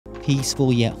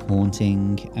Peaceful yet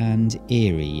haunting, and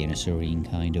eerie in a serene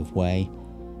kind of way,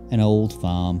 an old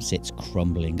farm sits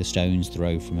crumbling a stone's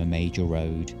throw from a major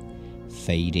road,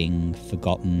 fading,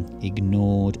 forgotten,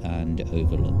 ignored and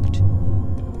overlooked.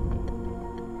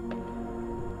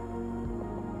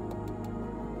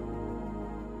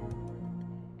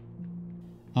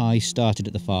 I started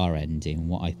at the far end in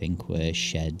what I think were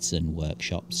sheds and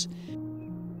workshops.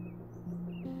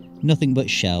 Nothing but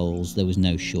shells, there was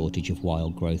no shortage of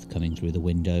wild growth coming through the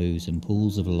windows and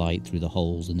pools of light through the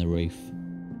holes in the roof.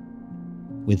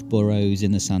 With burrows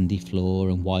in the sandy floor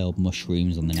and wild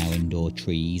mushrooms on the now indoor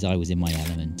trees, I was in my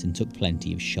element and took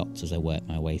plenty of shots as I worked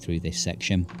my way through this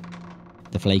section.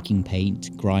 The flaking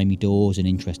paint, grimy doors and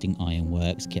interesting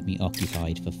ironworks kept me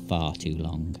occupied for far too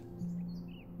long.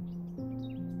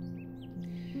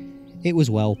 It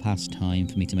was well past time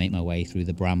for me to make my way through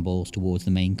the brambles towards the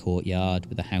main courtyard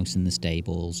with the house and the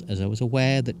stables, as I was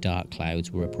aware that dark clouds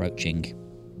were approaching.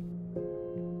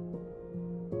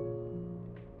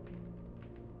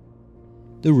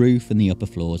 The roof and the upper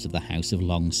floors of the house have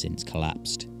long since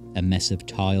collapsed. A mess of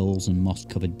tiles and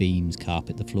moss-covered beams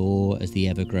carpet the floor as the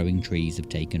ever-growing trees have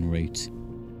taken root.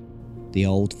 The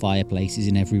old fireplaces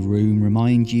in every room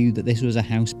remind you that this was a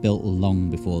house built long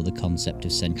before the concept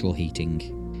of central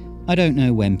heating. I don't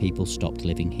know when people stopped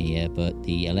living here, but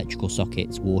the electrical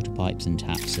sockets, water pipes and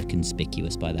taps are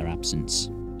conspicuous by their absence.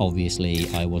 Obviously,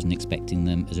 I wasn't expecting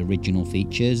them as original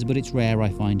features, but it's rare I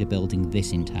find a building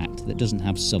this intact that doesn't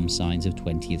have some signs of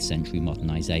 20th century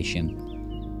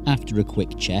modernisation. After a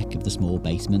quick check of the small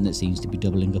basement that seems to be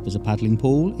doubling up as a paddling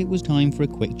pool, it was time for a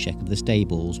quick check of the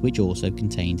stables, which also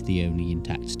contained the only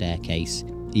intact staircase,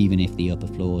 even if the upper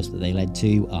floors that they led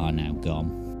to are now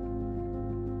gone.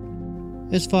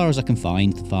 As far as I can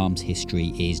find, the farm's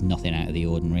history is nothing out of the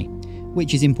ordinary,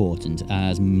 which is important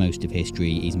as most of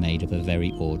history is made up of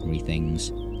very ordinary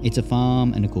things. It's a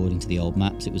farm, and according to the old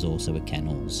maps it was also a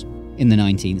kennels. In the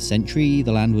 19th century,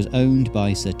 the land was owned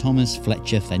by Sir Thomas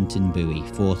Fletcher Fenton Bowie,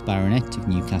 4th Baronet of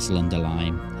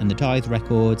Newcastle-under-Lyme, and the tithe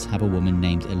records have a woman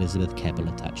named Elizabeth Kebble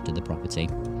attached to the property.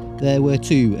 There were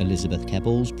two Elizabeth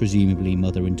Kebbles, presumably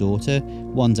mother and daughter.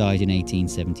 One died in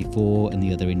 1874 and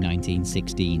the other in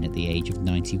 1916 at the age of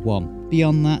 91.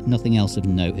 Beyond that, nothing else of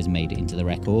note has made it into the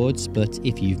records, but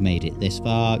if you've made it this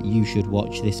far, you should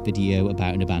watch this video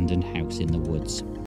about an abandoned house in the woods.